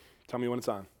Tell me when it's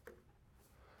on.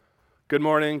 Good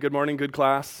morning, good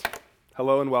class.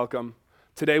 Hello and welcome.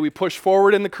 Today we push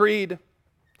forward in the creed.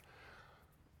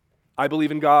 I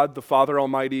believe in God, the Father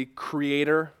Almighty,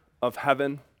 creator of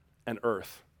heaven and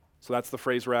earth. So that's the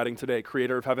phrase we're adding today,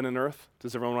 creator of heaven and earth.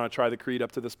 Does everyone want to try the creed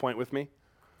up to this point with me?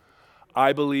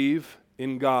 I believe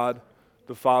in God,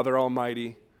 the Father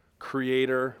Almighty,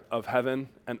 creator of heaven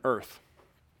and earth.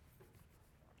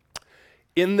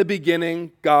 In the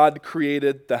beginning, God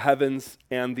created the heavens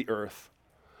and the earth.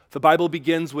 The Bible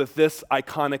begins with this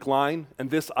iconic line and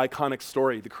this iconic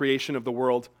story, the creation of the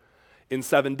world in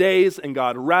 7 days, and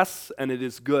God rests, and it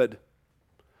is good.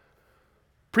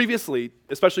 Previously,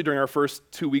 especially during our first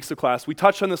 2 weeks of class, we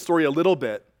touched on this story a little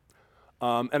bit,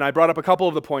 and I brought up a couple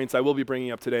of the points I will be bringing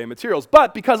up today in materials.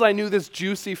 But because I knew this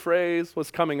juicy phrase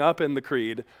was coming up in the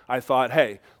creed, I thought,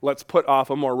 hey, let's put off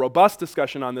a more robust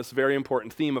discussion on this very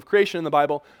important theme of creation in the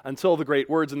Bible until the great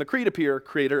words in the creed appear,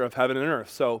 creator of heaven and earth.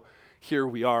 So here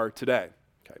we are today.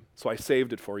 Okay, so I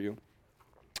saved it for you.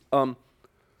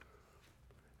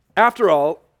 After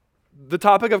all, the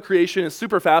topic of creation is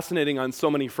super fascinating on so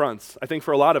many fronts, I think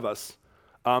for a lot of us.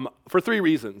 For 3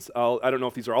 reasons. I don't know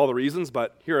if these are all the reasons,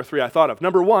 but here are 3 I thought of.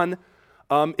 Number 1,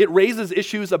 it raises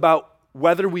issues about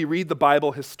whether we read the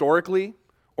Bible historically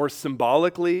or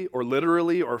symbolically or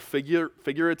literally or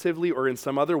figuratively or in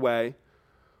some other way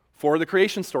for the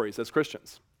creation stories as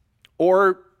Christians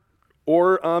or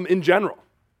in general.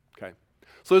 Okay.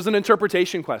 So there's an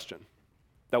interpretation question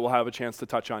that we'll have a chance to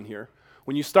touch on here.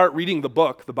 When you start reading the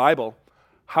book, the Bible,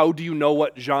 how do you know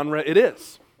what genre it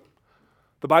is?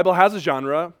 The Bible has a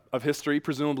genre of history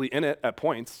presumably in it at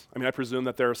points. I mean, I presume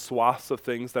that there are swaths of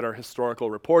things that are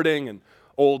historical reporting and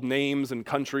old names and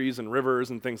countries and rivers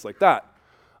and things like that.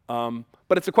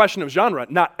 But it's a question of genre.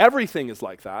 Not everything is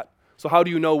like that. So how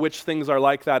do you know which things are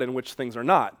like that and which things are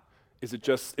not? Is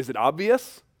it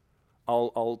obvious?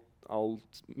 I'll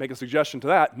make a suggestion to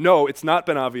that. No, it's not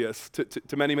been obvious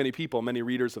to many, many people, many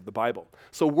readers of the Bible.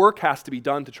 So work has to be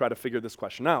done to try to figure this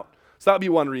question out. So that would be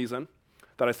one reason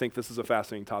that I think this is a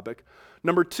fascinating topic.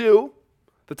 Number 2,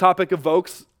 the topic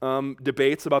evokes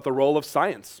debates about the role of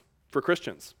science for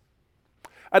Christians.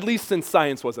 At least since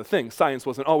science was a thing. Science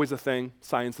wasn't always a thing.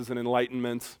 Science is an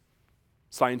Enlightenment,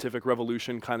 scientific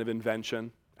revolution kind of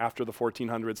invention. After the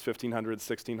 1400s, 1500s,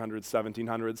 1600s,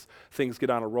 1700s, things get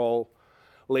on a roll.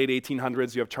 Late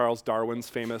 1800s, you have Charles Darwin's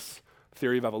famous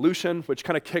theory of evolution, which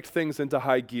kind of kicked things into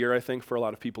high gear, I think, for a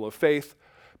lot of people of faith,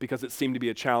 because it seemed to be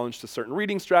a challenge to certain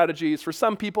reading strategies for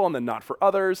some people and then not for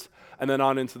others, and then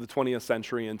on into the 20th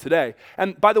century and today.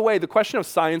 And by the way, the question of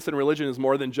science and religion is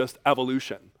more than just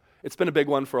evolution. It's been a big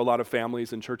one for a lot of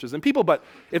families and churches and people, but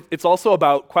it's also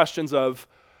about questions of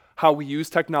how we use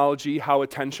technology, how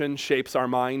attention shapes our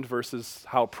mind versus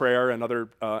how prayer and other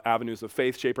avenues of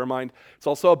faith shape our mind. It's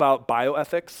also about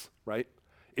bioethics, right?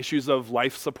 Issues of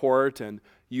life support and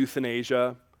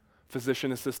euthanasia,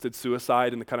 physician-assisted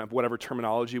suicide, and the kind of whatever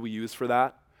terminology we use for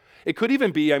that. It could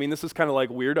even be, I mean, this is kind of like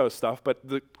weirdo stuff, but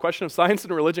the question of science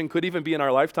and religion could even be in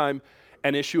our lifetime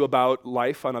an issue about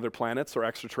life on other planets or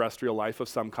extraterrestrial life of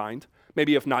some kind.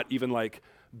 Maybe if not even like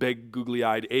big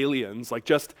googly-eyed aliens, like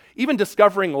just even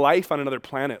discovering life on another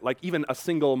planet, like even a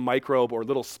single microbe or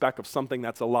little speck of something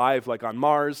that's alive, like on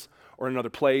Mars or another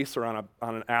place or on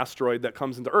an asteroid that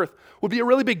comes into Earth, would be a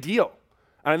really big deal.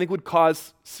 And I think would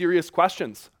cause serious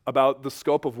questions about the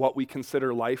scope of what we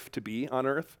consider life to be on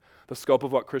Earth, the scope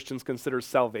of what Christians consider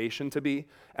salvation to be,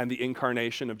 and the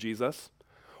incarnation of Jesus.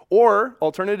 Or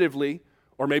alternatively,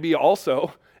 or maybe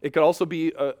also, it could also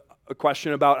be a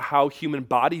question about how human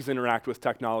bodies interact with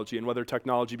technology and whether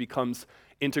technology becomes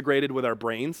integrated with our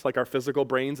brains, like our physical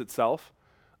brains itself,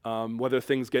 whether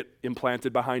things get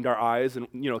implanted behind our eyes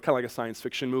and, kind of like a science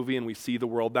fiction movie and we see the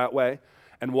world that way,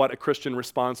 and what a Christian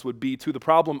response would be to the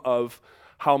problem of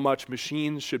how much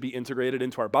machines should be integrated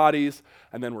into our bodies,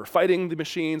 and then we're fighting the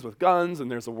machines with guns, and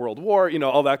there's a world war,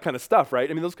 all that kind of stuff, right?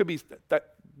 I mean,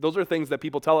 those are things that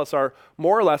people tell us are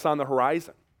more or less on the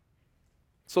horizon.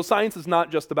 So science is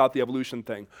not just about the evolution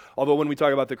thing, although when we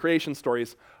talk about the creation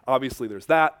stories, obviously there's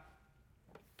that.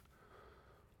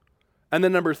 And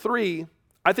then number 3,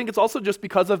 I think it's also just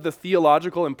because of the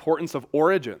theological importance of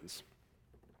origins,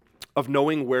 of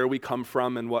knowing where we come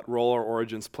from and what role our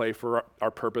origins play for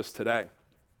our purpose today.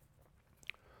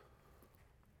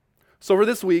 So for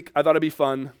this week, I thought it'd be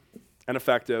fun and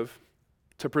effective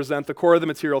to present the core of the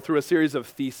material through a series of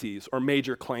theses or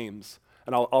major claims,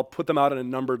 and I'll put them out in a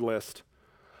numbered list.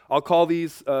 I'll call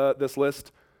this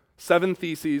list 7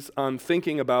 theses on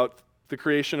thinking about the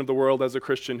creation of the world as a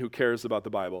Christian who cares about the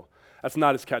Bible. That's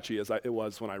not as catchy as it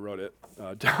was when I wrote it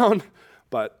down,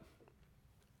 but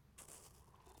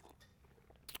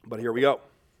But here we go.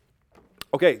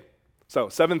 Okay, so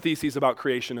 7 theses about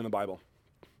creation in the Bible.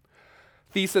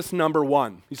 Thesis number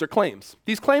 1. These are claims.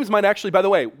 These claims might actually, by the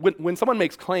way, when someone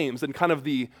makes claims in kind of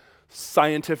the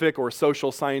scientific or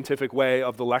social scientific way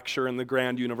of the lecture in the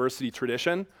grand university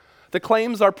tradition, the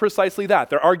claims are precisely that.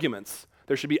 They're arguments.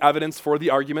 There should be evidence for the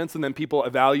arguments, and then people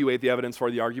evaluate the evidence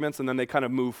for the arguments, and then they kind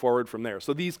of move forward from there.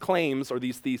 So these claims or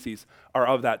these theses are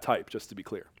of that type, just to be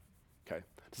clear. Okay.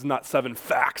 This is not 7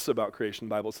 facts about creation in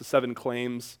the Bible. It's 7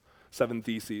 claims, 7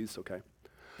 theses, okay.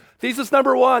 Thesis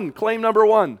number 1, claim number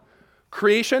 1.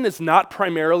 Creation is not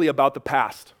primarily about the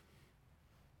past.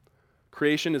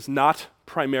 Creation is not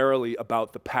primarily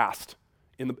about the past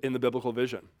in the biblical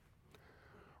vision.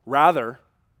 Rather,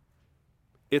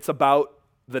 it's about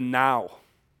the now.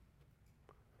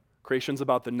 Creation's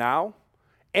about the now,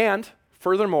 and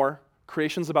furthermore,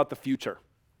 creation's about the future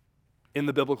in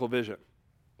the biblical vision.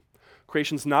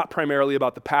 Creation's not primarily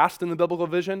about the past in the biblical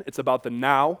vision, it's about the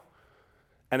now,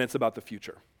 and it's about the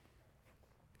future.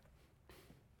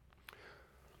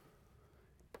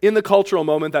 In the cultural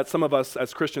moment that some of us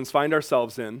as Christians find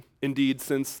ourselves in, indeed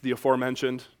since the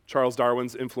aforementioned Charles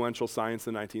Darwin's influential science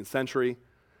in the 19th century,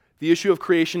 the issue of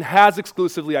creation has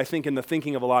exclusively, I think, in the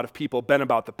thinking of a lot of people, been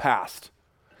about the past.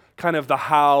 Kind of the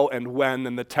how and when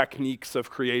and the techniques of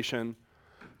creation,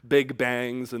 big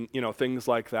bangs and things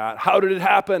like that. How did it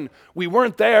happen? We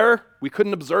weren't there. We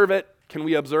couldn't observe it. Can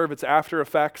we observe its after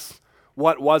effects?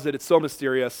 What was it? It's so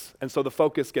mysterious. And so the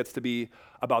focus gets to be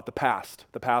about the past,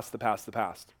 the past, the past, the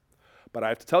past. But I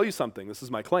have to tell you something. This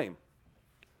is my claim.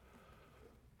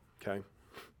 Okay?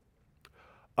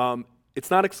 It's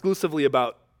not exclusively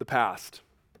about the past.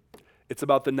 It's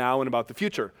about the now and about the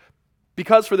future.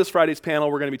 Because for this Friday's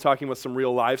panel, we're going to be talking with some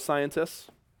real live scientists.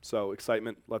 So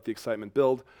excitement, let the excitement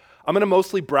build. I'm going to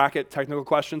mostly bracket technical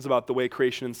questions about the way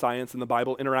creation and science and the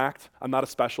Bible interact. I'm not a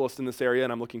specialist in this area,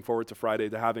 and I'm looking forward to Friday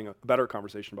to having a better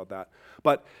conversation about that.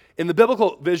 But in the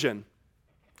biblical vision,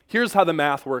 here's how the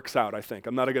math works out, I think.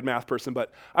 I'm not a good math person,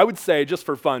 but I would say, just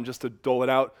for fun, just to dole it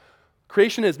out,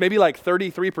 creation is maybe like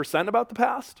 33% about the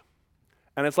past,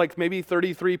 and it's like maybe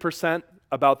 33%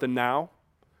 about the now,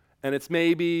 and it's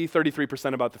maybe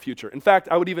 33% about the future. In fact,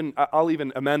 I'll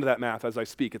even amend that math as I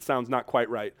speak. It sounds not quite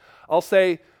right. I'll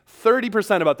say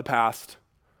 30% about the past.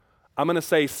 I'm going to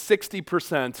say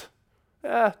 60%.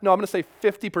 I'm going to say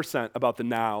 50% about the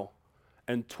now,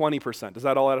 and 20%. Does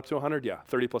that all add up to 100? Yeah,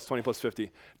 30 plus 20 plus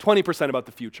 50. 20% about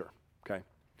the future, okay?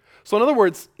 So in other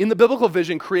words, in the biblical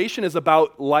vision, creation is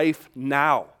about life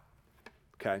now,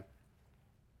 okay?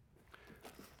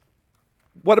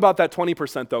 What about that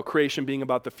 20% though, creation being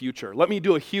about the future? Let me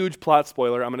do a huge plot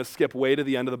spoiler. I'm going to skip way to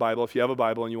the end of the Bible. If you have a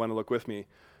Bible and you want to look with me,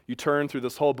 you turn through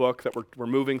this whole book that we're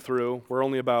moving through. We're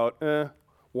only about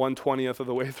 1/20th of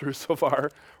the way through so far.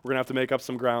 We're going to have to make up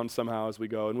some ground somehow as we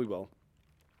go, and we will.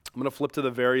 I'm going to flip to the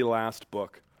very last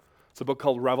book. It's a book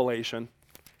called Revelation.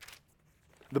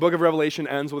 The book of Revelation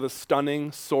ends with a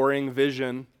stunning, soaring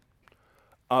vision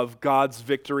of God's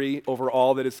victory over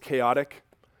all that is chaotic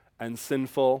and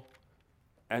sinful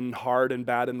and hard and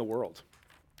bad in the world.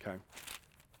 Okay.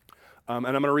 And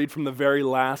I'm going to read from the very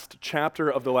last chapter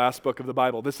of the last book of the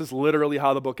Bible. This is literally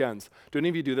how the book ends. Do any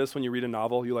of you do this when you read a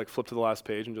novel? You flip to the last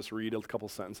page and just read a couple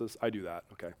sentences? I do that,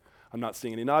 okay. I'm not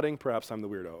seeing any nodding. Perhaps I'm the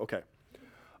weirdo. Okay.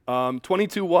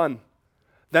 22:1.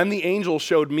 Then the angel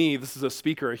showed me, this is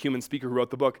a human speaker who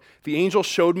wrote the book. The angel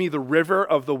showed me the river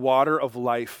of the water of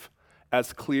life,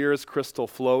 as clear as crystal,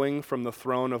 flowing from the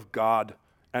throne of God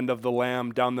and of the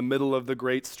Lamb down the middle of the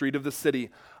great street of the city.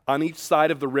 On each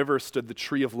side of the river stood the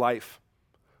tree of life,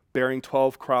 bearing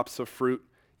 12 crops of fruit,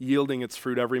 yielding its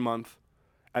fruit every month.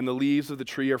 And the leaves of the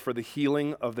tree are for the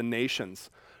healing of the nations.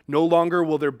 No longer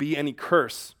will there be any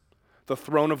curse. The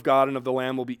throne of God and of the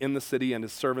Lamb will be in the city, and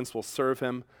his servants will serve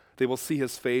him. They will see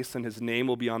his face, and his name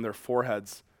will be on their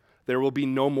foreheads. There will be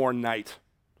no more night.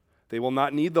 They will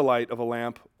not need the light of a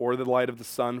lamp or the light of the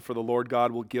sun, for the Lord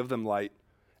God will give them light,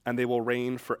 and they will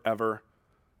reign forever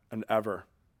and ever.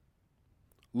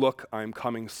 Look, I am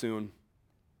coming soon.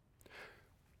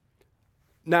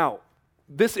 Now,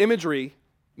 this imagery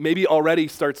maybe already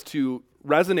starts to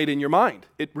resonate in your mind.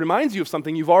 It reminds you of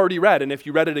something you've already read, and if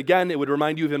you read it again, it would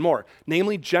remind you even more.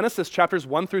 Namely, Genesis chapters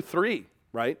 1 through 3,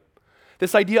 right?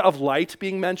 This idea of light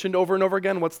being mentioned over and over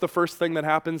again. What's the first thing that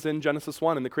happens in Genesis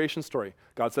 1 in the creation story?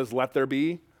 God says, let there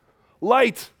be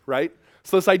light, right?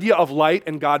 So this idea of light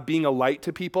and God being a light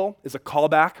to people is a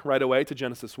callback right away to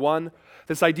Genesis 1.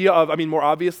 This idea of, more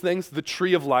obvious things, the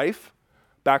tree of life,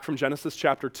 back from Genesis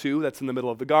chapter 2, that's in the middle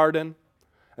of the garden,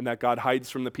 and that God hides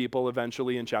from the people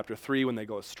eventually in chapter 3 when they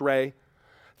go astray.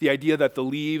 The idea that the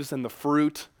leaves and the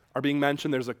fruit are being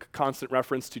mentioned. There's a constant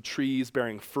reference to trees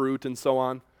bearing fruit and so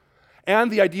on.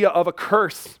 And the idea of a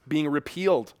curse being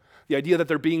repealed, the idea that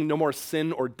there being no more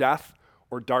sin or death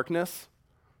or darkness.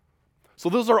 So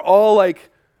those are all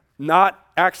like not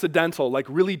accidental, like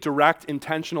really direct,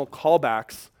 intentional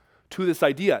callbacks to this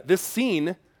idea. This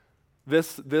scene,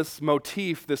 this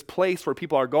motif, this place where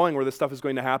people are going, where this stuff is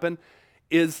going to happen,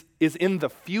 is in the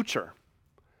future.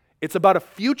 It's about a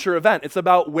future event. It's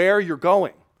about where you're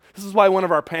going. This is why one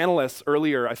of our panelists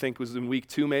earlier, I think was in week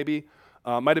 2 maybe,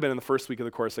 might have been in the first week of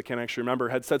the course, I can't actually remember,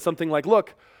 had said something like,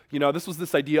 look, this was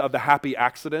this idea of the happy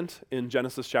accident in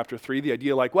Genesis chapter 3, the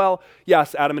idea like, well,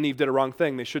 yes, Adam and Eve did a wrong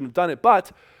thing, they shouldn't have done it,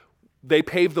 but they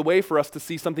paved the way for us to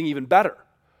see something even better.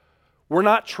 We're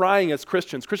not trying as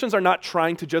Christians. Christians are not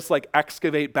trying to just like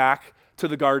excavate back to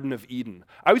the Garden of Eden.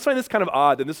 I always find this kind of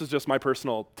odd, and this is just my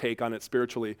personal take on it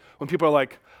spiritually, when people are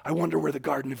like, I wonder where the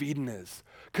Garden of Eden is.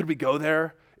 Could we go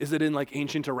there? Is it in like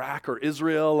ancient Iraq or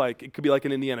Israel? Like it could be like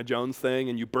an Indiana Jones thing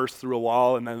and you burst through a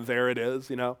wall and then there it is,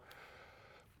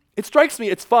 It strikes me,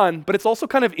 it's fun, but it's also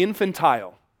kind of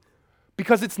infantile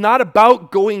because it's not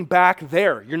about going back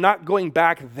there. You're not going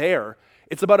back there.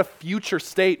 It's about a future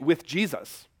state with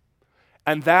Jesus.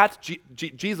 And that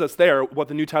Jesus there, what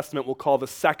the New Testament will call the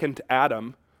second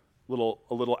Adam, a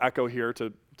little echo here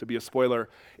to be a spoiler,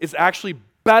 is actually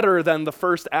better than the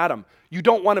first Adam. You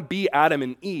don't want to be Adam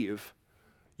and Eve.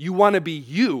 You want to be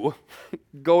you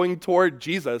going toward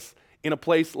Jesus in a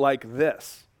place like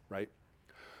this, right?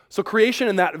 So creation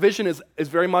in that vision is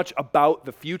very much about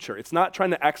the future. It's not trying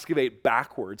to excavate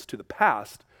backwards to the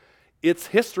past. It's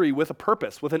history with a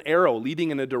purpose, with an arrow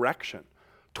leading in a direction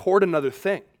toward another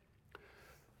thing.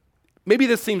 Maybe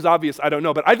this seems obvious, I don't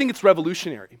know, but I think it's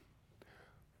revolutionary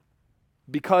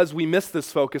because we miss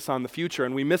this focus on the future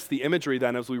and we miss the imagery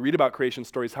then as we read about creation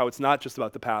stories, how it's not just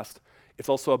about the past, it's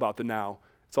also about the now,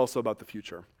 it's also about the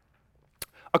future.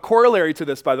 A corollary to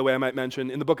this, by the way, I might mention,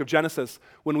 in the book of Genesis,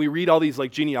 when we read all these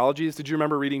like genealogies, did you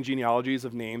remember reading genealogies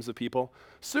of names of people?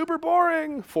 Super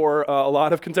boring for a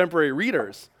lot of contemporary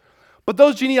readers. But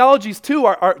those genealogies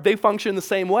too, they function the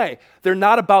same way. They're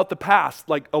not about the past,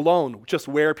 like alone, just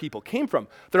where people came from.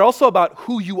 They're also about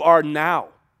who you are now,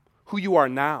 who you are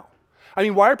now. I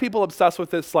mean, why are people obsessed with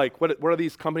this, like, what are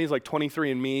these companies like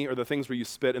 23andMe or the things where you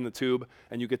spit in the tube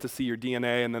and you get to see your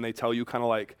DNA and then they tell you kind of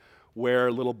like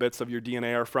where little bits of your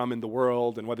DNA are from in the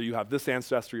world and whether you have this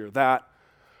ancestry or that?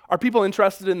 Are people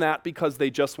interested in that because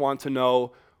they just want to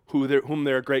know whom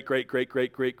their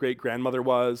great-great-great-great-great-great-grandmother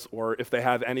was, or if they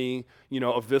have any,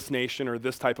 of this nation or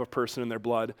this type of person in their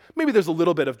blood? Maybe there's a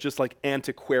little bit of just like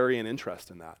antiquarian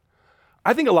interest in that.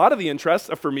 I think a lot of the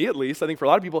interest, for me at least, I think for a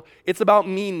lot of people, it's about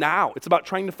me now. It's about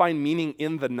trying to find meaning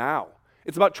in the now.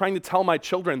 It's about trying to tell my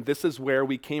children this is where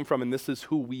we came from and this is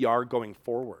who we are going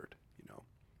forward.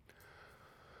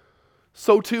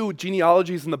 So too,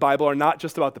 genealogies in the Bible are not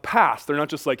just about the past. They're not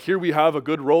just like, here we have a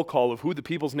good roll call of who the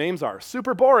people's names are.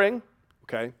 Super boring,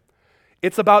 okay?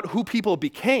 It's about who people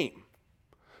became.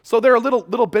 So there are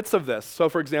little bits of this. So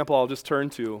for example, I'll just turn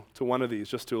to one of these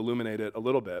just to illuminate it a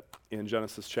little bit in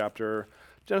Genesis chapters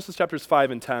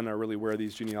 5 and 10 are really where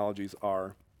these genealogies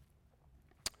are.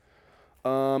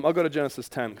 I'll go to Genesis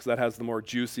 10 because that has the more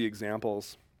juicy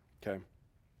examples, okay?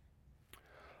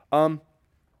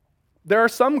 There are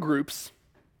some groups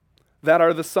that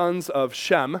are the sons of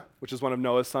Shem, which is one of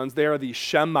Noah's sons. They are the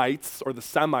Shemites or the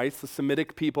Semites, the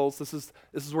Semitic peoples. This is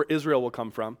where Israel will come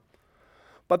from.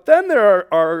 But then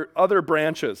there are other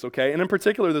branches, okay? And in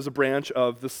particular, there's a branch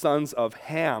of the sons of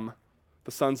Ham,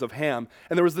 And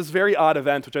there was this very odd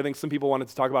event, which I think some people wanted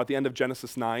to talk about at the end of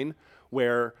Genesis 9,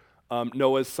 where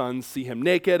Noah's sons see him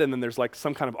naked, and then there's like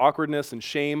some kind of awkwardness and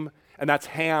shame. And that's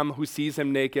Ham who sees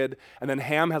him naked. And then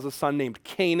Ham has a son named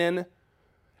Canaan.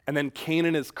 And then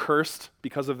Canaan is cursed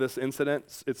because of this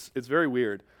incident. It's very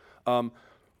weird. But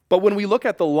when we look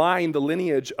at the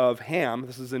lineage of Ham,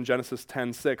 this is in Genesis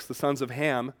 10:6, the sons of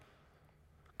Ham,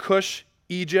 Cush,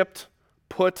 Egypt,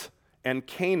 Put, and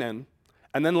Canaan.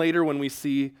 And then later when we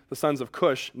see the sons of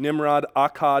Cush, Nimrod,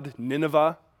 Akkad,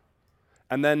 Nineveh,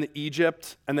 and then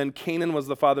Egypt, and then Canaan was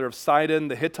the father of Sidon,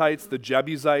 the Hittites, the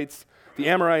Jebusites, the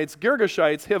Amorites,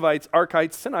 Girgashites, Hivites,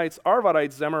 Arkites, Sinites,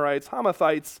 Arvadites, Zemarites,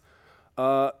 Hamathites,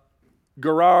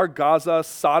 Gerar, Gaza,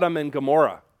 Sodom, and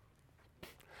Gomorrah.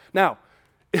 Now,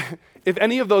 if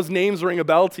any of those names ring a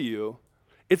bell to you,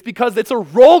 it's because it's a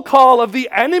roll call of the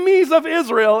enemies of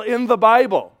Israel in the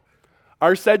Bible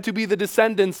are said to be the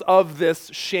descendants of this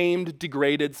shamed,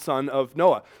 degraded son of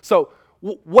Noah. So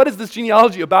what is this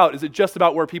genealogy about? Is it just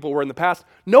about where people were in the past?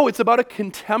 No, it's about a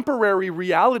contemporary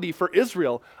reality for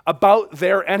Israel about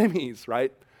their enemies,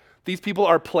 right? These people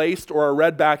are placed or are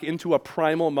read back into a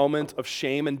primal moment of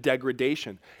shame and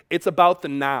degradation. It's about the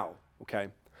now, okay?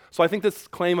 So I think this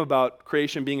claim about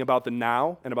creation being about the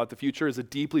now and about the future is a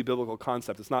deeply biblical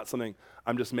concept. It's not something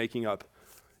I'm just making up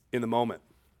in the moment,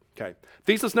 okay?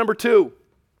 Thesis number 2.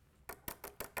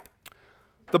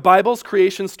 The Bible's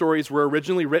creation stories were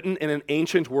originally written in an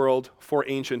ancient world for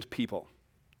ancient people.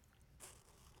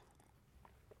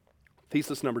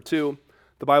 Thesis number 2.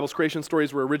 The Bible's creation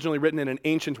stories were originally written in an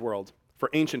ancient world for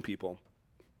ancient people.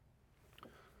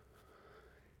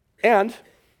 And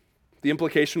the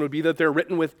implication would be that they're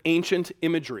written with ancient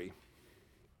imagery.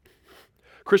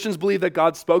 Christians believe that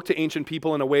God spoke to ancient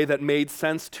people in a way that made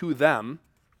sense to them,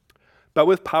 but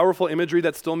with powerful imagery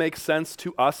that still makes sense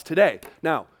to us today.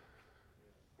 Now,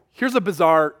 here's a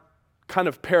bizarre kind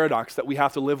of paradox that we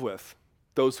have to live with,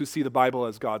 those who see the Bible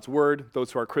as God's word,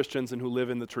 those who are Christians and who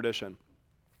live in the tradition.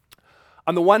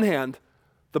 On the one hand,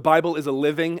 the Bible is a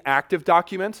living, active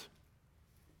document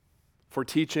for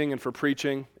teaching and for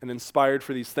preaching and inspired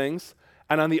for these things.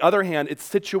 And on the other hand, it's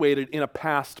situated in a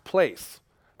past place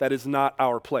that is not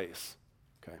our place.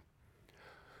 Okay.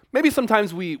 Maybe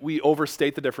sometimes we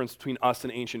overstate the difference between us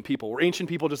and ancient people. Were ancient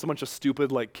people just a bunch of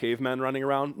stupid, like, cavemen running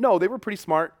around? No, they were pretty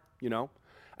smart,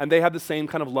 and they had the same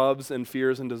kind of loves and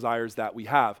fears and desires that we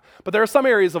have. But there are some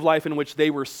areas of life in which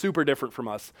they were super different from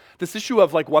us. This issue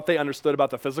of like what they understood about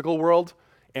the physical world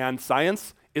and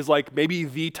science is like maybe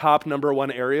the top number 1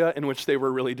 area in which they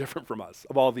were really different from us,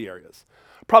 of all the areas.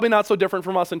 Probably not so different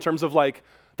from us in terms of like,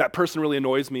 that person really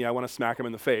annoys me, I want to smack him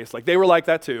in the face. Like, they were like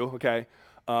that too, okay?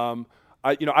 I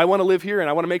want to live here and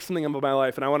I want to make something of my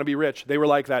life and I want to be rich. They were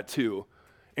like that too.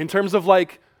 In terms of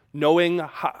like knowing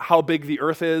how big the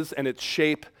earth is and its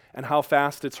shape and how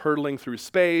fast it's hurtling through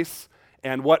space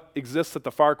and what exists at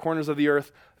the far corners of the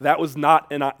earth, that was not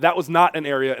an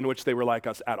area in which they were like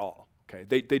us at all. Okay,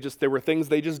 there were things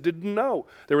they just didn't know.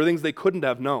 There were things they couldn't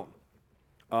have known.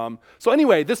 So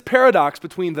anyway, this paradox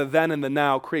between the then and the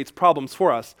now creates problems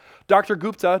for us. Dr.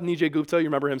 Gupta, Nijay Gupta, you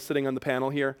remember him sitting on the panel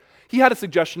here? He had a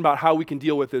suggestion about how we can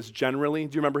deal with this generally.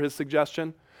 Do you remember his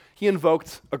suggestion? He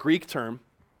invoked a Greek term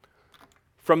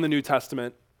from the New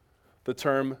Testament, the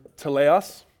term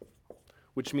teleos,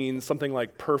 which means something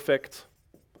like perfect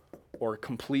or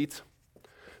complete,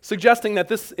 suggesting that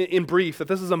this, in brief, that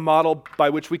this is a model by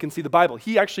which we can see the Bible.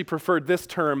 He actually preferred this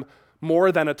term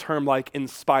more than a term like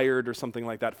inspired or something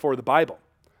like that for the Bible.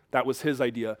 That was his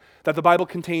idea, that the Bible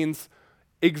contains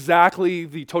exactly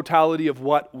the totality of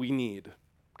what we need,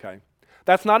 okay?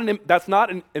 That's not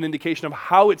an indication of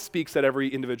how it speaks at every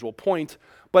individual point,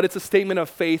 but it's a statement of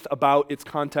faith about its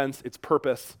contents, its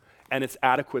purpose, and its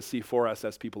adequacy for us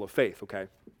as people of faith, okay?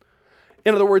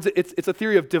 In other words, it's a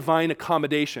theory of divine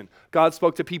accommodation. God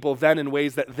spoke to people then in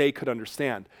ways that they could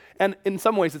understand. And in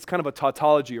some ways, it's kind of a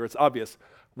tautology, or it's obvious.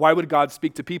 Why would God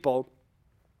speak to people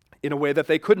in a way that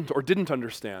they couldn't or didn't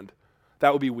understand?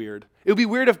 That would be weird. It would be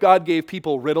weird if God gave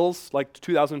people riddles like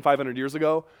 2,500 years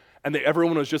ago, and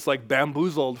everyone was just like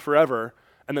bamboozled forever,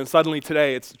 and then suddenly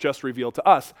today it's just revealed to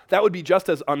us. That would be just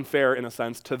as unfair in a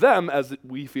sense to them as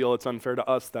we feel it's unfair to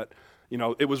us that,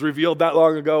 it was revealed that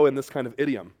long ago in this kind of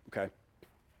idiom, okay?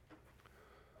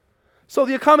 So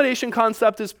the accommodation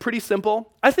concept is pretty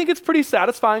simple. I think it's pretty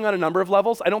satisfying on a number of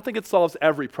levels. I don't think it solves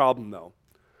every problem though.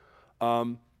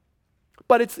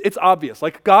 But it's obvious.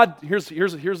 Like God, here's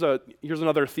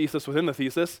another thesis within the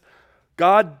thesis.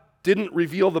 God didn't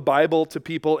reveal the Bible to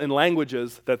people in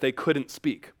languages that they couldn't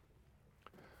speak.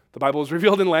 The Bible was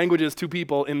revealed in languages to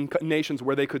people in nations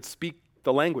where they could speak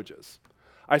the languages.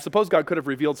 I suppose God could have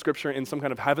revealed Scripture in some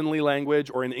kind of heavenly language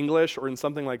or in English or in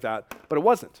something like that, but it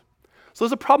wasn't. So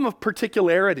there's a problem of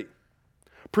particularity.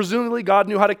 Presumably God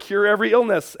knew how to cure every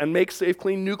illness and make safe,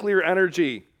 clean nuclear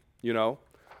energy,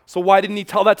 So why didn't he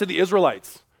tell that to the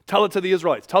Israelites? Tell it to the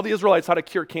Israelites. Tell the Israelites how to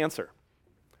cure cancer.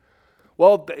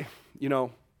 Well,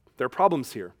 there are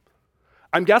problems here.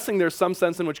 I'm guessing there's some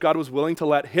sense in which God was willing to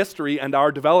let history and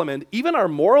our development, even our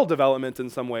moral development in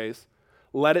some ways,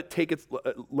 let it take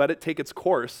its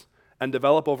course and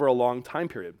develop over a long time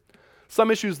period. Some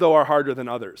issues, though, are harder than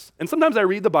others. And sometimes I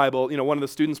read the Bible, one of the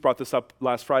students brought this up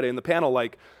last Friday in the panel,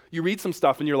 like, you read some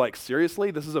stuff and you're like,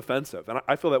 seriously? This is offensive. And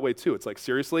I feel that way too. It's like,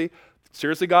 seriously?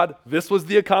 Seriously, God? This was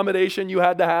the accommodation you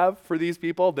had to have for these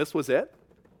people? This was it?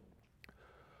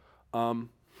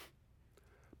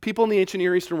 People in the ancient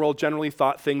Near Eastern world generally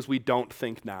thought things we don't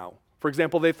think now. For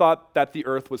example, they thought that the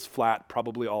earth was flat,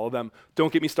 probably all of them.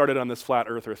 Don't get me started on this flat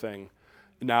earther thing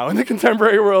now in the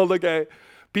contemporary world, okay?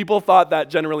 People thought that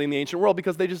generally in the ancient world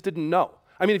because they just didn't know.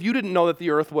 I mean, if you didn't know that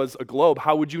the earth was a globe,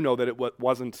 how would you know that it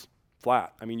wasn't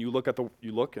flat? I mean, you look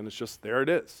and it's just, there it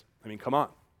is. I mean, come on.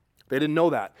 They didn't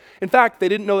know that. In fact, they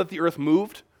didn't know that the earth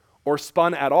moved or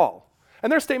spun at all.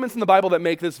 And there are statements in the Bible that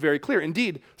make this very clear.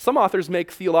 Indeed, some authors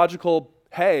make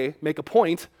make a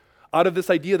point out of this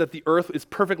idea that the earth is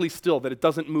perfectly still, that it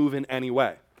doesn't move in any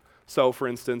way. So, for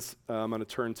instance, I'm going to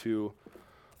turn to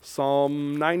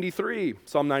Psalm 93,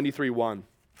 1.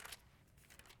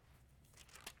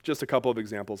 Just a couple of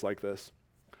examples like this.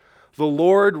 The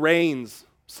Lord reigns.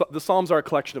 So the Psalms are a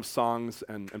collection of songs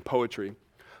and poetry.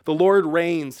 The Lord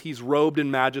reigns, he's robed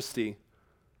in majesty.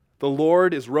 The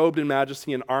Lord is robed in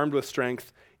majesty and armed with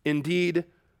strength. Indeed,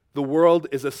 the world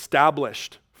is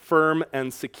established, firm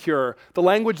and secure. The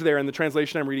language there in the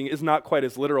translation I'm reading is not quite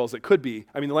as literal as it could be.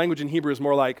 I mean, the language in Hebrew is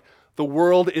more like, the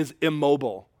world is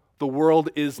immobile. The world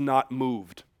is not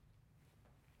moved.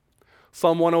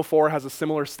 Psalm 104 has a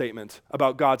similar statement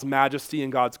about God's majesty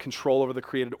and God's control over the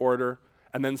created order,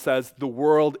 and then says, the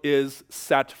world is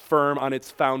set firm on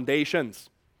its foundations.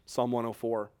 Psalm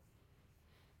 104.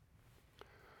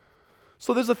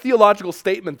 So there's a theological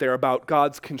statement there about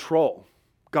God's control,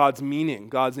 God's meaning,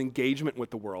 God's engagement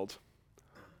with the world.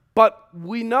 But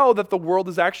we know that the world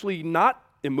is actually not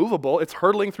immovable. It's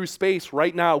hurtling through space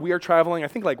right now. We are traveling, I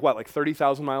think like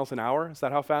 30,000 miles an hour? Is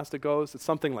that how fast it goes? It's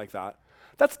something like that.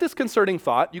 That's disconcerting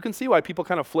thought. You can see why people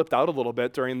kind of flipped out a little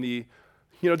bit during the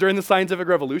scientific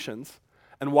revolutions,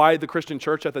 and why the Christian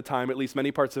church at the time, at least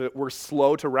many parts of it, were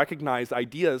slow to recognize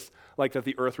ideas like that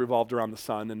the earth revolved around the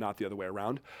sun and not the other way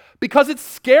around. Because it's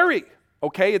scary,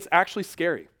 okay? It's actually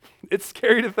scary. It's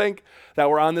scary to think that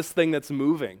we're on this thing that's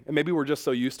moving, and maybe we're just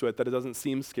so used to it that it doesn't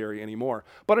seem scary anymore.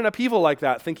 But an upheaval like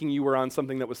that, thinking you were on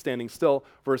something that was standing still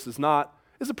versus not,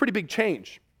 is a pretty big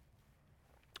change,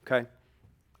 okay?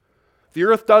 The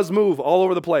earth does move all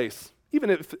over the place,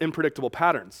 even if in predictable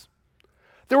patterns.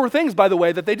 There were things, by the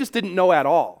way, that they just didn't know at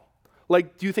all.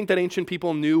 Like, do you think that ancient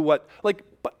people knew do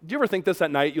you ever think this at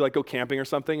night? You go camping or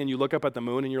something and you look up at the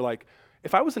moon and you're like,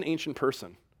 if I was an ancient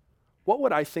person, what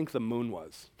would I think the moon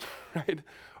was, right?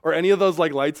 Or any of those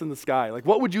lights in the sky.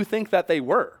 What would you think that they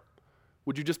were?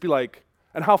 Would you just be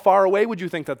and how far away would you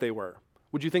think that they were?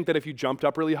 Would you think that if you jumped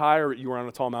up really high or you were on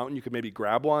a tall mountain, you could maybe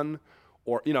grab one?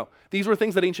 Or, these were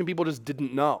things that ancient people just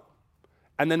didn't know.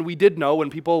 And then we did know when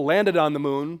people landed on the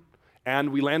moon, and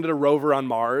we landed a rover on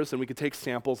Mars, and we could take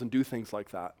samples and do things like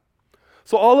that.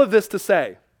 So all of this to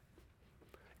say,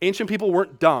 ancient people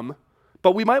weren't dumb,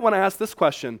 but we might want to ask this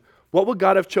question: what would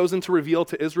God have chosen to reveal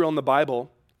to Israel in the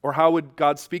Bible, or how would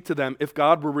God speak to them if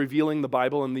God were revealing the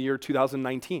Bible in the year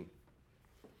 2019?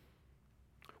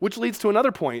 Which leads to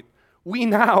another point. We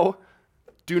now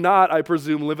do not, I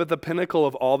presume, live at the pinnacle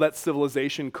of all that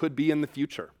civilization could be in the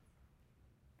future.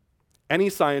 I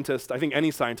think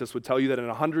any scientist would tell you that in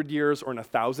 100 years or in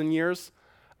 1,000 years,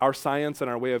 our science and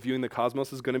our way of viewing the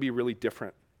cosmos is going to be really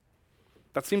different.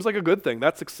 That seems like a good thing.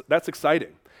 That's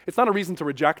exciting. It's not a reason to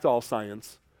reject all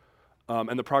science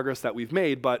and the progress that we've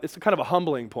made, but it's kind of a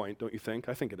humbling point, don't you think?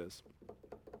 I think it is.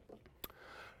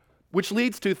 Which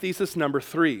leads to thesis number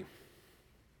 3.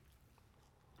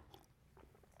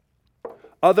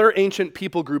 Other ancient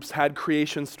people groups had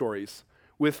creation stories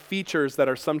with features that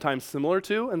are sometimes similar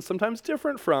to and sometimes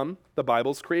different from the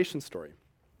Bible's creation story.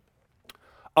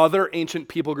 Other ancient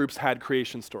people groups had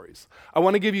creation stories. I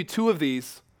want to give you 2 of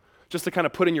these just to kind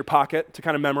of put in your pocket, to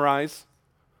kind of memorize,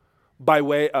 by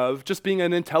way of just being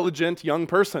an intelligent young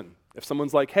person. If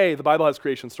someone's like, hey, the Bible has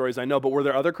creation stories, I know, but were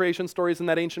there other creation stories in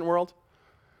that ancient world?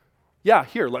 Yeah,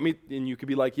 here, and you could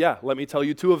be like, yeah, let me tell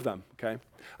you 2 of them, okay?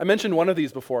 I mentioned one of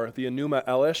these before, the Enuma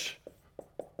Elish.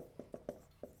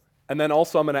 And then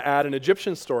also I'm going to add an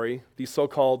Egyptian story, the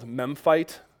so-called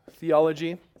Memphite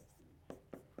theology.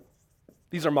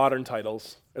 These are modern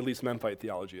titles, at least Memphite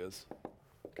theology is.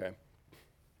 Okay.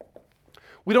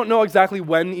 We don't know exactly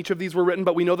when each of these were written,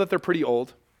 but we know that they're pretty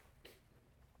old.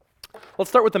 Let's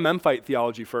start with the Memphite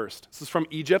theology first. This is from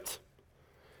Egypt.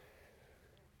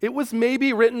 It was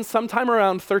maybe written sometime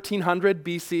around 1300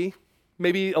 BC,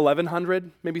 maybe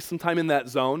 1100, maybe sometime in that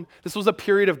zone. This was a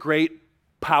period of great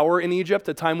power in Egypt,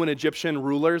 a time when Egyptian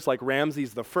rulers like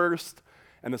Ramses I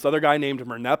and this other guy named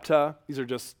Merneptah, these are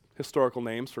just historical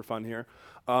names for fun here,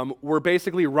 were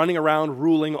basically running around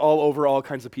ruling all over all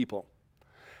kinds of people.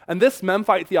 And this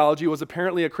Memphite theology was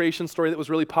apparently a creation story that was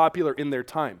really popular in their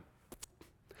time.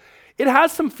 It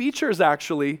has some features,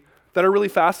 actually, that are really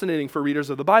fascinating for readers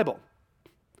of the Bible.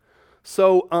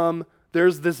 So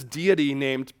there's this deity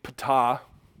named Ptah,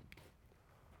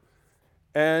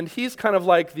 and he's kind of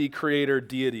like the creator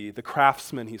deity, the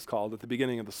craftsman he's called at the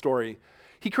beginning of the story.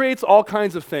 He creates all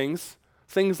kinds of things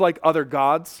like other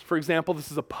gods. For example, this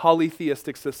is a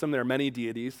polytheistic system. There are many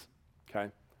deities,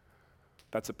 okay?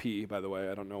 That's a P, by the way.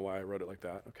 I don't know why I wrote it like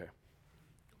that. Okay.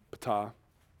 Ptah.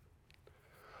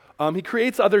 He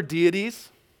creates other deities.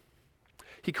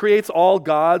 He creates all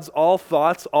gods, all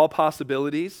thoughts, all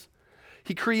possibilities.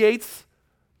 He creates,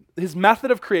 his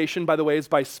method of creation, by the way, is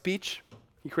by speech.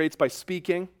 He creates by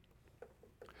speaking.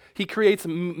 He creates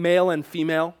male and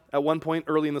female at one point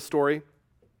early in the story.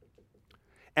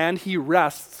 And he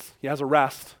rests, he has a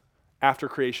rest after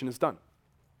creation is done.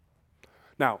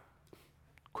 Now,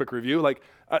 quick review,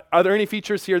 are there any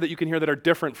features here that you can hear that are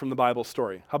different from the Bible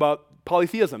story? How about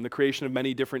polytheism, the creation of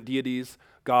many different deities,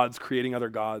 gods creating other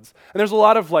gods? And there's a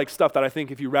lot of stuff that I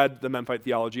think if you read the Memphite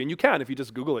theology, and you can, if you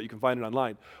just Google it, you can find it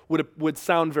online, would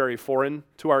sound very foreign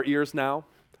to our ears now,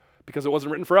 because it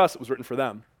wasn't written for us, it was written for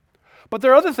them. But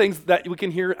there are other things that we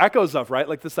can hear echoes of, right?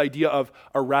 Like this idea of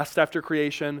a rest after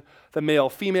creation, the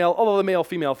male-female, although the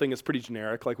male-female thing is pretty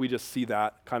generic, we just see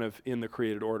that kind of in the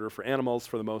created order for animals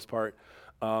for the most part.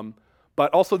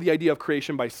 But also the idea of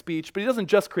creation by speech, but he doesn't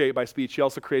just create by speech, he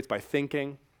also creates by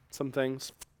thinking some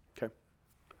things. Okay.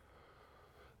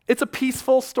 It's a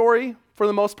peaceful story for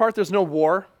the most part. There's no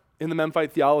war in the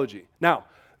Memphite theology. Now,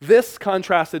 this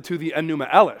contrasted to the Enuma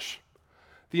Elish.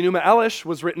 The Enuma Elish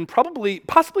was written possibly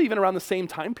even around the same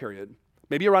time period,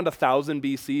 maybe around 1000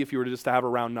 BC if you were just to have a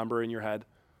round number in your head.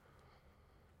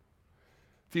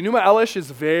 The Enuma Elish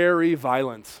is very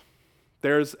violent.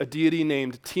 There's a deity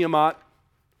named Tiamat,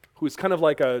 who's kind of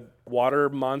like a water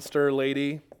monster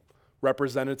lady,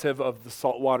 representative of the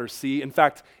saltwater sea. In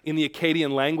fact, in the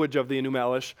Akkadian language of the Enuma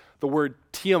Elish, the word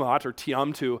Tiamat or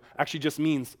Tiamtu actually just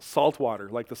means saltwater,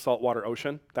 like the saltwater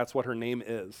ocean. That's what her name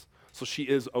is. So she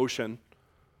is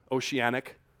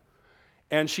oceanic.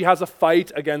 And she has a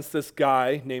fight against this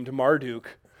guy named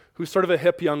Marduk, who's sort of a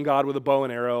hip young god with a bow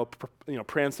and arrow,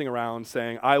 prancing around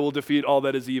saying, I will defeat all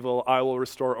that is evil, I will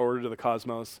restore order to the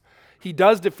cosmos. He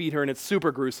does defeat her, and it's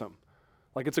super gruesome.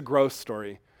 It's a gross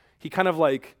story. He kind of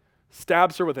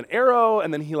stabs her with an arrow,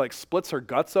 and then he splits her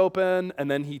guts open,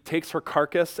 and then he takes her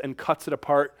carcass and cuts it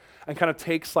apart and kind of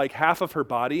takes half of her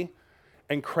body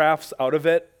and crafts out of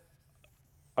it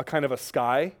a kind of a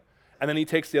sky. And then he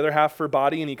takes the other half of her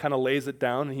body and he kind of lays it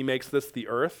down, and he makes this the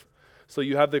earth. So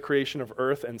you have the creation of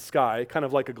earth and sky, kind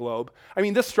of like a globe. I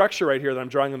mean, this structure right here that I'm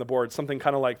drawing on the board, something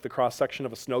kind of like the cross-section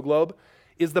of a snow globe,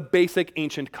 is the basic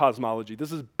ancient cosmology.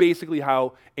 This is basically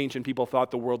how ancient people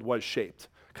thought the world was shaped,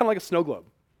 kind of like a snow globe.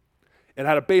 It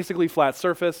had a basically flat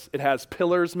surface. It has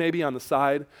pillars maybe on the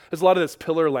side. There's a lot of this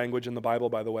pillar language in the Bible,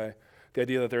 by the way, the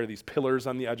idea that there are these pillars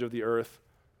on the edge of the earth.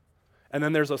 And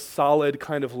then there's a solid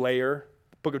kind of layer.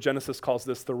 The book of Genesis calls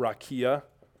this the rakia,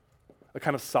 a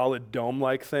kind of solid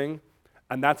dome-like thing,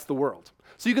 and that's the world.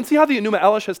 So you can see how the Enuma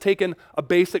Elish has taken a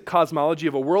basic cosmology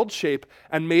of a world shape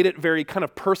and made it very kind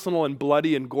of personal and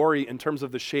bloody and gory in terms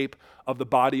of the shape of the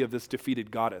body of this defeated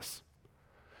goddess.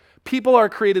 People are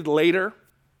created later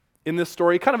in this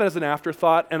story, kind of as an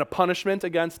afterthought and a punishment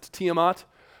against Tiamat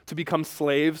to become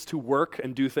slaves, to work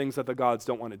and do things that the gods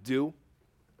don't want to do.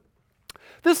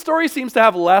 This story seems to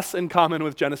have less in common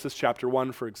with Genesis chapter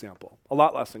 1, for example, a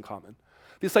lot less in common.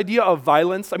 This idea of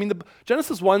violence,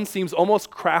 Genesis 1 seems almost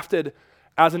crafted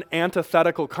as an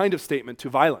antithetical kind of statement to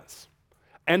violence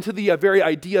and to the very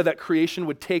idea that creation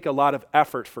would take a lot of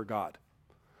effort for God.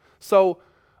 So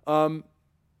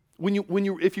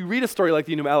if you read a story like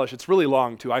the Enuma Elish, it's really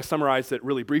long too. I summarized it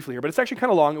really briefly here, but it's actually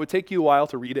kind of long. It would take you a while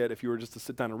to read it if you were just to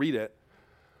sit down and read it.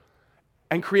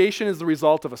 And creation is the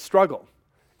result of a struggle.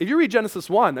 If you read Genesis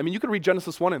 1, you could read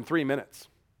Genesis 1 in 3 minutes.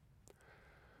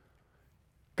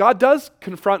 God does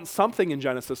confront something in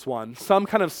Genesis 1, some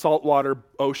kind of saltwater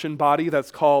ocean body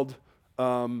that's called,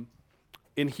 in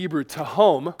Hebrew,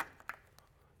 tahom.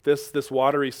 This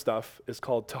watery stuff is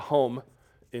called tahom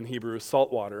in Hebrew,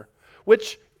 saltwater,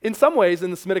 which in some ways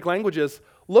in the Semitic languages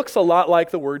looks a lot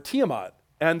like the word Tiamat.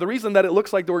 And the reason that it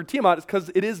looks like the word Tiamat is because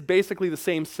it is basically the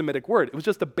same Semitic word. It was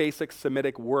just a basic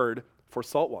Semitic word for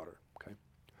saltwater. Okay.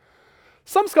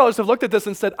 Some scholars have looked at this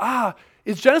and said,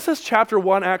 is Genesis chapter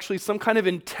 1 actually some kind of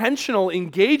intentional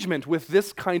engagement with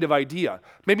this kind of idea?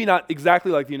 Maybe not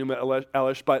exactly like the Enuma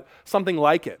Elish, but something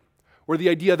like it, where the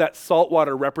idea that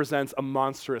saltwater represents a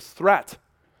monstrous threat,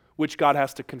 which God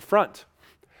has to confront.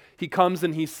 He comes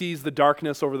and he sees the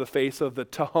darkness over the face of the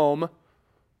tahom,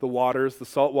 the waters, the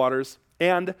salt waters,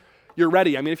 and you're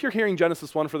ready. If you're hearing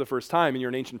Genesis 1 for the first time and you're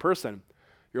an ancient person,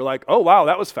 you're like, oh wow,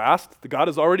 that was fast. The God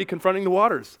is already confronting the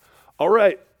waters. All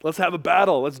right, let's have a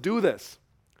battle. Let's do this.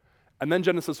 And then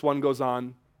Genesis 1 goes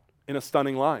on in a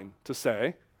stunning line to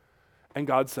say, and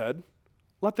God said,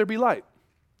 let there be light.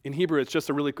 In Hebrew, it's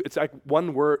like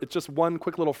one word, it's just one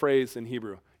quick little phrase in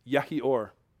Hebrew, Yehi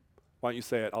or. Why don't you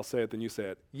say it? I'll say it, then you say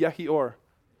it. Yehi or.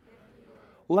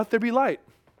 Let there be light.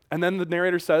 And then the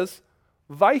narrator says,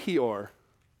 Vaihi or.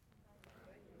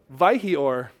 Vaihi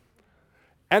or.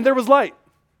 And there was light.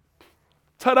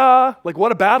 Ta-da! Like,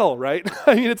 what a battle, right?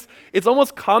 I mean, it's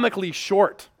almost comically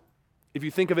short if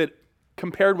you think of it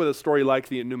compared with a story like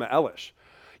the Enuma Elish.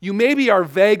 You maybe are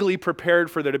vaguely prepared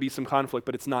for there to be some conflict,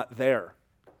 but it's not there.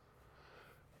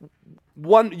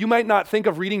 You might not think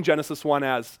of reading Genesis 1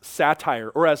 as satire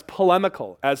or as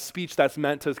polemical, as speech that's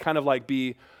meant to kind of like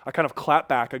be a kind of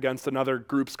clapback against another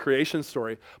group's creation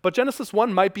story. But Genesis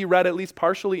 1 might be read at least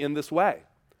partially in this way.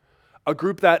 A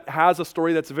group that has a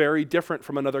story that's very different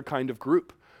from another kind of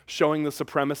group, showing the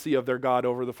supremacy of their God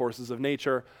over the forces of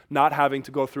nature, not having to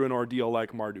go through an ordeal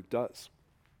like Marduk does.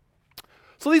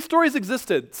 So these stories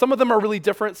existed. Some of them are really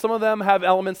different. Some of them have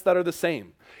elements that are the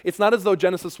same. It's not as though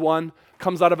Genesis 1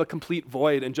 comes out of a complete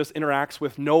void and just interacts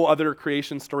with no other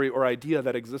creation story or idea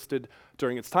that existed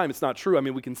during its time. It's not true. I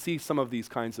mean, we can see some of these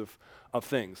kinds of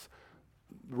things.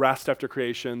 Rest after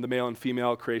creation, the male and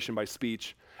female, creation by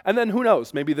speech. And then who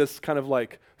knows, maybe this kind of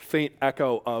like faint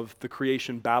echo of the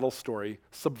creation battle story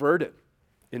subverted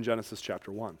in Genesis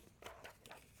chapter 1.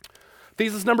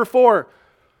 Thesis number 4,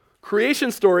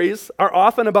 creation stories are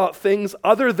often about things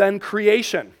other than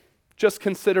creation, just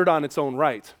considered on its own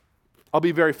right. I'll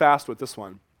be very fast with this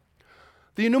one.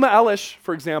 The Enuma Elish,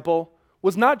 for example,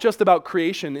 was not just about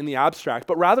creation in the abstract,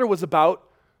 but rather was about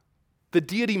the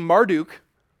deity Marduk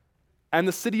and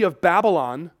the city of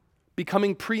Babylon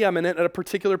becoming preeminent at a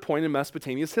particular point in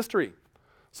Mesopotamia's history.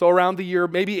 So around the year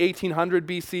maybe 1800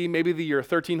 BC, maybe the year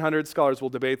 1300, scholars will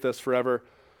debate this forever.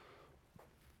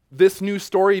 This new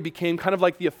story became kind of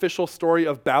like the official story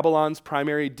of Babylon's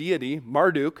primary deity,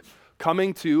 Marduk,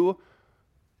 coming to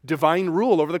divine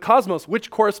rule over the cosmos, which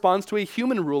corresponds to a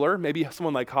human ruler, maybe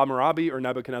someone like Hammurabi or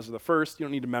Nebuchadnezzar I. You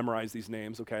don't need to memorize these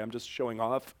names, okay? I'm just showing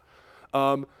off.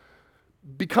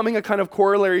 Becoming a kind of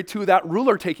corollary to that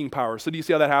ruler taking power. So do you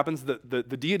see how that happens?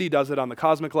 The deity does it on the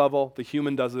cosmic level, the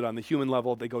human does it on the human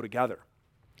level, they go together.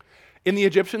 In the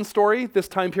Egyptian story, this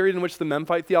time period in which the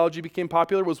Memphite theology became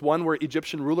popular was one where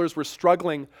Egyptian rulers were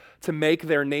struggling to make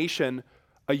their nation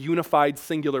a unified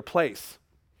singular place.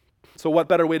 So what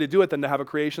better way to do it than to have a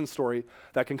creation story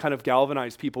that can kind of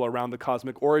galvanize people around the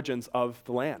cosmic origins of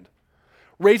the land?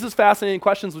 Raises fascinating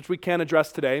questions which we can't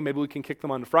address today. Maybe we can kick them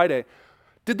on Friday.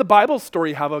 Did the Bible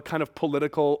story have a kind of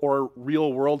political or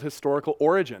real world historical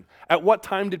origin? At what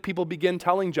time did people begin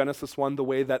telling Genesis 1 the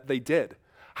way that they did?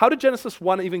 How did Genesis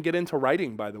 1 even get into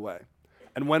writing, by the way?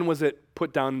 And when was it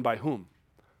put down by whom?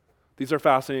 These are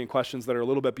fascinating questions that are a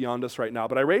little bit beyond us right now,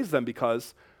 but I raise them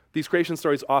because these creation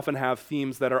stories often have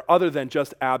themes that are other than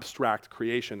just abstract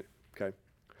creation. Okay.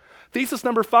 Thesis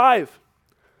number 5.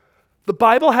 The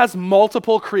Bible has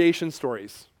multiple creation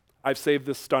stories. I've saved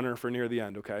this stunner for near the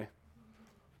end, okay?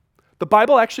 The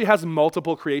Bible actually has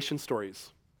multiple creation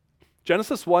stories.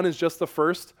 Genesis 1 is just the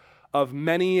first of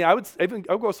many, I would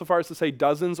go so far as to say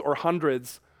dozens or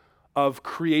hundreds of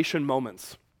creation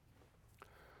moments.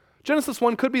 Genesis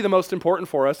 1 could be the most important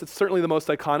for us. It's certainly the most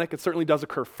iconic. It certainly does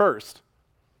occur first.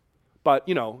 But,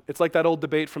 you know, it's like that old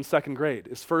debate from second grade.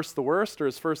 Is first the worst or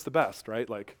is first the best, right?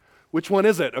 Like, which one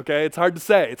is it, okay? It's hard to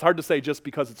say. It's hard to say just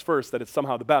because it's first that it's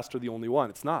somehow the best or the only one.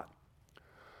 It's not.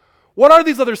 What are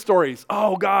these other stories?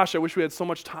 Oh gosh, I wish we had so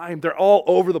much time. They're all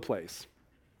over the place.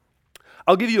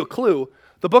 I'll give you a clue.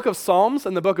 The book of Psalms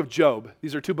and the book of Job,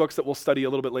 these are two books that we'll study a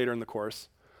little bit later in the course.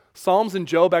 Psalms and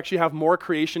Job actually have more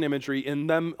creation imagery in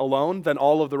them alone than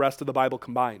all of the rest of the Bible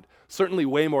combined. Certainly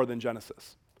way more than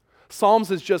Genesis.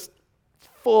 Psalms is just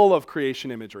full of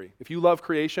creation imagery. If you love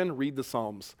creation, read the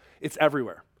Psalms. It's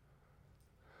everywhere.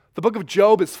 The book of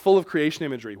Job is full of creation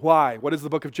imagery. Why? What is the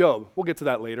book of Job? We'll get to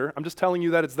that later. I'm just telling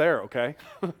you that it's there, okay?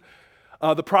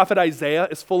 The prophet Isaiah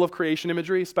is full of creation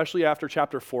imagery, especially after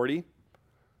chapter 40.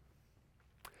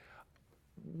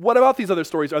 What about these other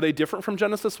stories? Are they different from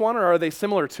Genesis 1 or are they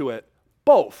similar to it?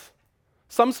 Both.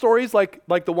 Some stories, like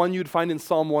the one you'd find in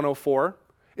Psalm 104,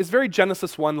 is very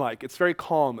Genesis 1-like. It's very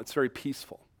calm. It's very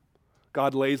peaceful.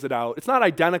 God lays it out. It's not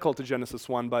identical to Genesis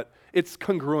 1, but it's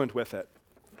congruent with it.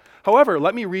 However,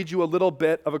 let me read you a little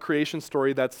bit of a creation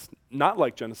story that's not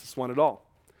like Genesis 1 at all.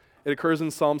 It occurs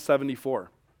in Psalm 74.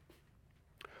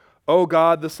 "Oh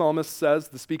God," the psalmist says,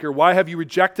 the speaker, "why have you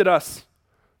rejected us?"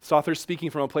 This author is speaking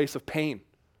from a place of pain,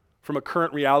 from a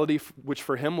current reality which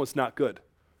for him was not good.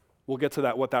 We'll get to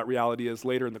that, what that reality is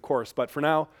later in the course. But for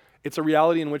now, it's a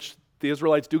reality in which the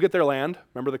Israelites do get their land.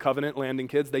 Remember the covenant landing,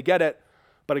 kids? They get it,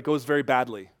 but it goes very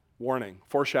badly. Warning,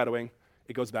 foreshadowing,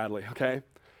 it goes badly, okay?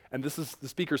 And this is the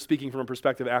speaker speaking from a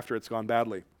perspective after it's gone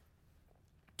badly.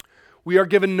 "We are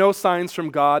given no signs from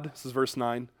God," this is verse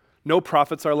 9. "No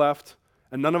prophets are left,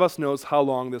 and none of us knows how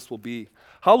long this will be.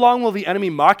 How long will the enemy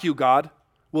mock you, God?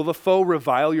 Will the foe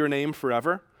revile your name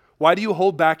forever? Why do you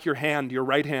hold back your hand, your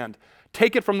right hand?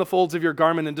 Take it from the folds of your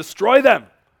garment and destroy them.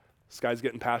 This guy's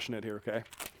getting passionate here, okay?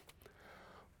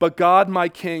 But God, my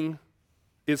King,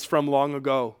 is from long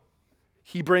ago.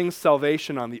 He brings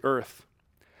salvation on the earth.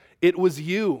 It was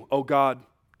you, O God,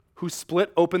 who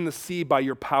split open the sea by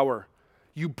your power.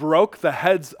 You broke the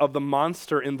heads of the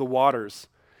monster in the waters.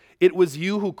 It was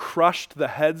you who crushed the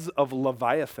heads of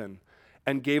Leviathan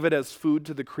and gave it as food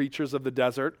to the creatures of the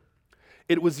desert.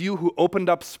 It was you who opened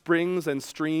up springs and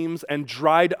streams and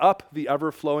dried up the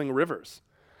ever-flowing rivers.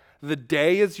 The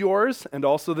day is yours and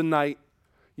also the night.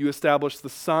 You established the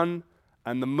sun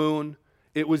and the moon.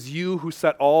 It was you who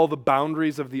set all the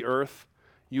boundaries of the earth.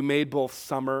 You made both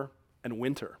summer and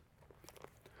winter.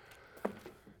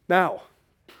 Now,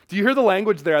 do you hear the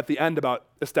language there at the end about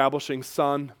establishing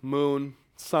sun, moon,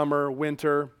 summer,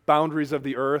 winter, boundaries of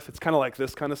the earth? It's kind of like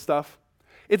this kind of stuff.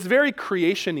 It's very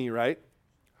creation-y, right?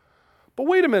 But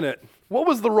wait a minute. What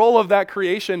was the role of that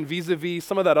creation vis-a-vis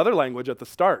some of that other language at the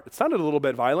start? It sounded a little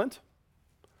bit violent.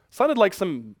 Sounded like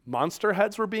some monster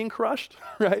heads were being crushed,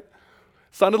 right?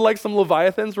 Sounded like some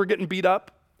leviathans were getting beat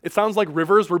up. It sounds like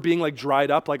rivers were being like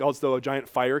dried up, like as though a giant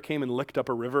fire came and licked up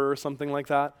a river or something like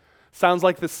that. Sounds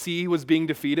like the sea was being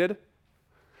defeated.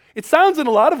 It sounds in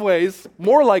a lot of ways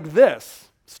more like this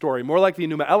story, more like the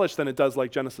Enuma Elish than it does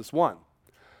like Genesis 1.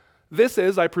 This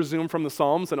is, I presume, from the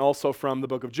Psalms and also from the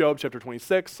book of Job, chapter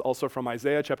 26, also from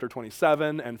Isaiah, chapter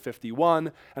 27 and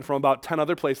 51, and from about 10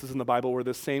 other places in the Bible where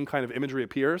this same kind of imagery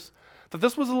appears, that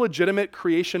this was a legitimate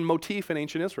creation motif in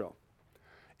ancient Israel.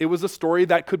 It was a story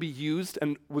that could be used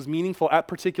and was meaningful at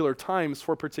particular times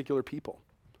for particular people.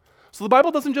 So the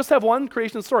Bible doesn't just have one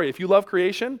creation story. If you love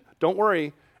creation, don't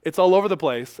worry, it's all over the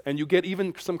place, and you get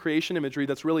even some creation imagery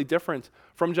that's really different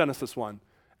from Genesis 1.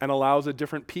 And allows a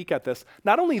different peek at this.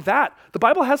 Not only that, the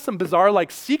Bible has some bizarre, like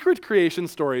secret creation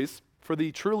stories for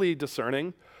the truly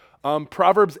discerning.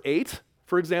 Proverbs 8,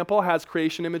 for example, has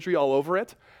creation imagery all over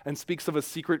it and speaks of a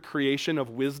secret creation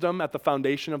of wisdom at the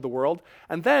foundation of the world.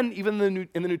 And then, even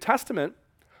in the New Testament,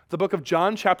 the book of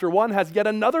John, chapter 1, has yet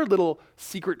another little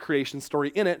secret creation story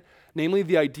in it, namely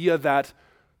the idea that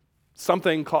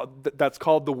something that's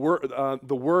called the word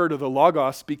or the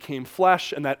logos became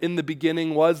flesh, and that in the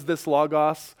beginning was this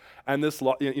logos, and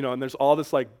and there's all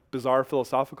this like bizarre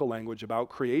philosophical language about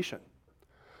creation.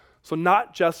 So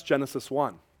not just Genesis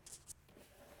 1.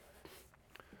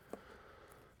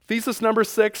 Thesis number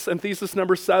 6 and thesis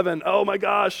number 7. Oh my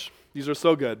gosh, these are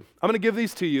so good. I'm going to give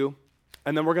these to you,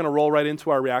 and then we're going to roll right into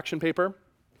our reaction paper.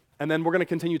 And then we're going to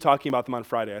continue talking about them on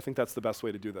Friday. I think that's the best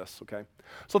way to do this, okay?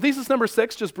 So thesis number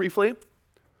 6, just briefly.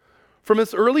 From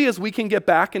as early as we can get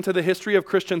back into the history of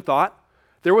Christian thought,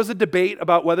 there was a debate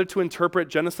about whether to interpret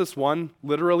Genesis 1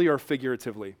 literally or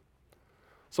figuratively.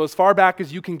 So as far back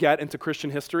as you can get into Christian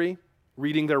history,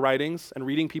 reading their writings and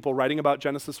reading people writing about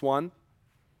Genesis 1,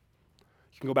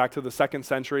 you can go back to the 2nd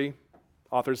century,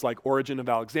 authors like Origen of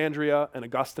Alexandria and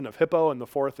Augustine of Hippo in the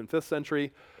 4th and 5th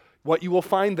century. What you will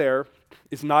find there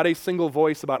is not a single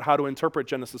voice about how to interpret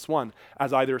Genesis 1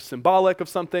 as either symbolic of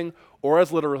something or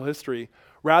as literal history.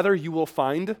 Rather, you will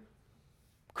find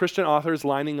Christian authors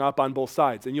lining up on both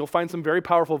sides. And you'll find some very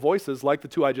powerful voices, like the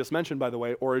two I just mentioned, by the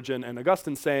way, Origen and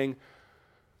Augustine, saying,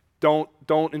 don't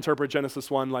interpret Genesis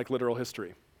 1 like literal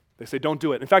history. They say, don't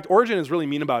do it. In fact, Origen is really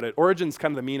mean about it. Origen's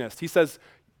kind of the meanest.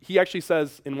 He actually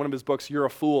says in one of his books, you're a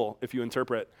fool if you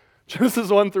interpret Genesis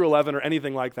 1 through 11 or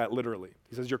anything like that literally.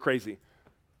 He says, you're crazy.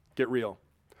 Get real.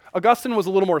 Augustine was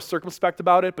a little more circumspect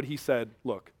about it, but he said,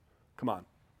 look, come on.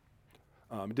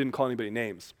 Didn't call anybody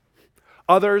names.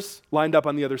 Others lined up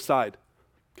on the other side,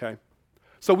 okay?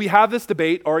 So we have this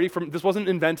debate already this wasn't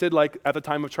invented like at the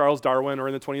time of Charles Darwin or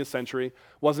in the 20th century.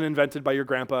 Wasn't invented by your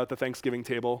grandpa at the Thanksgiving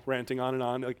table, ranting on and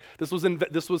on. Like, this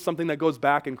was something that goes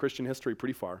back in Christian history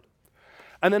pretty far.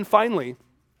 And then finally,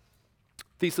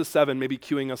 Thesis 7, maybe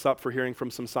queuing us up for hearing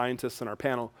from some scientists in our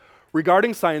panel.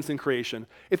 Regarding science and creation,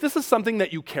 if this is something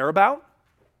that you care about,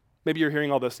 maybe you're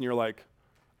hearing all this and you're like,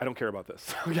 I don't care about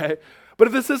this, okay? But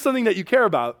if this is something that you care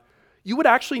about, you would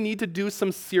actually need to do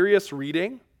some serious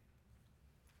reading.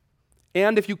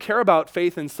 And if you care about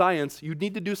faith and science, you'd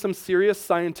need to do some serious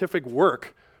scientific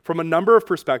work from a number of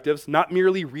perspectives, not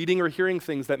merely reading or hearing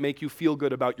things that make you feel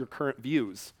good about your current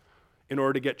views in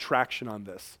order to get traction on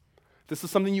this. If this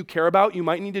is something you care about, you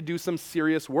might need to do some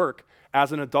serious work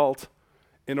as an adult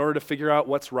in order to figure out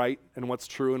what's right and what's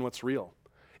true and what's real.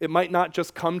 It might not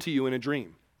just come to you in a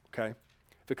dream, okay?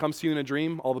 If it comes to you in a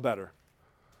dream, all the better.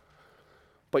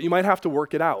 But you might have to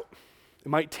work it out. It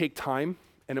might take time,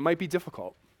 and it might be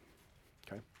difficult,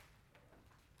 okay?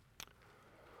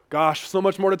 Gosh, so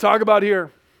much more to talk about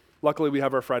here. Luckily, we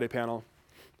have our Friday panel.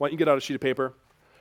 Why don't you get out a sheet of paper?